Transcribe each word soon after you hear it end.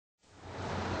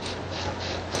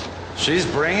She's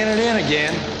bringing it in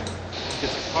again.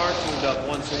 Gets the car tuned up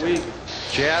once a week.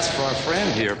 She asked for our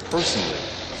friend here personally.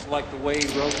 It's like the way he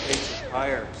rotates his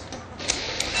tires.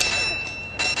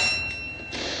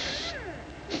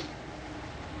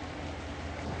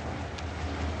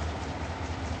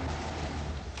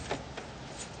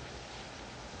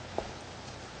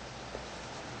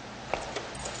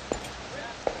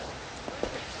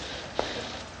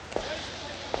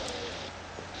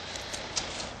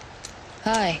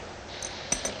 Hi.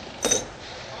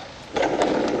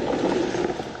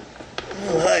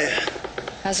 Oh, hiya.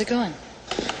 How's it going?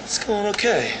 It's going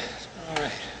okay. All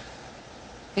right.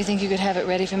 You think you could have it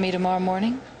ready for me tomorrow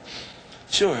morning?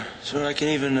 Sure. I can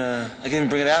even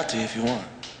bring it out to you if you want.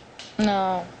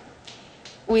 No.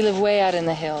 We live way out in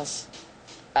the hills.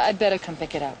 I'd better come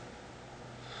pick it up.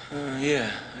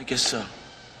 Yeah, I guess so.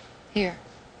 Here.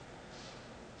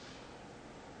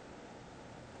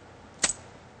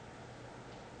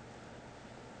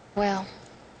 Well,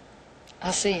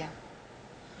 I'll see you.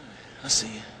 I'll see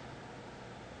you.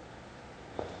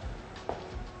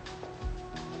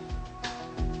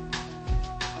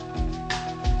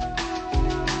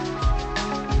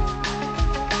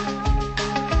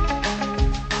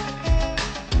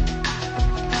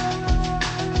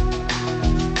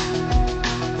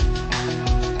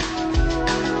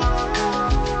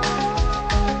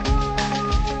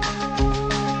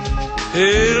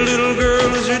 Hey, little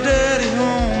girl, is your daddy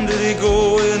home? Did he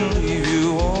go and leave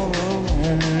you all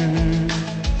alone?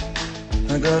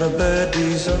 I got a bad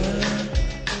desire.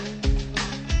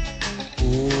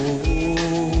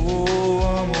 Oh,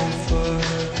 I'm on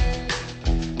fire.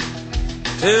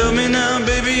 Tell me now,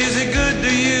 baby, is he good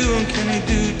to you? And can he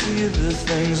do to you the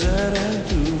things that I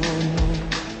do? Oh,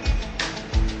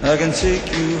 no. I can take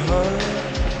you high.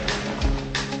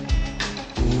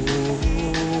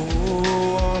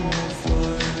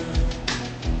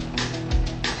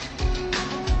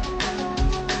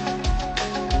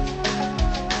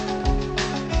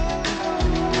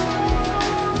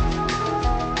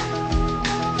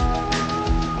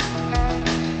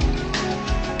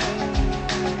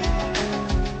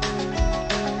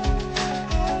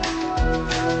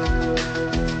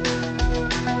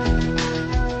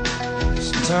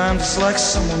 Sometimes it's like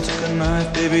someone took a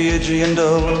knife, baby, edgy and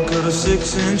dull, and cut a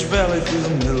 6-inch valley through the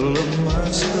middle of my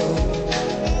skull.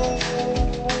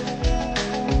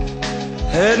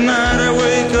 At night I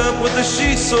wake up with the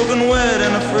sheets soaking wet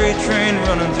and a freight train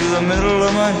running through the middle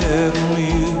of my head. Only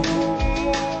you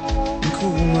can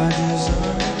cool my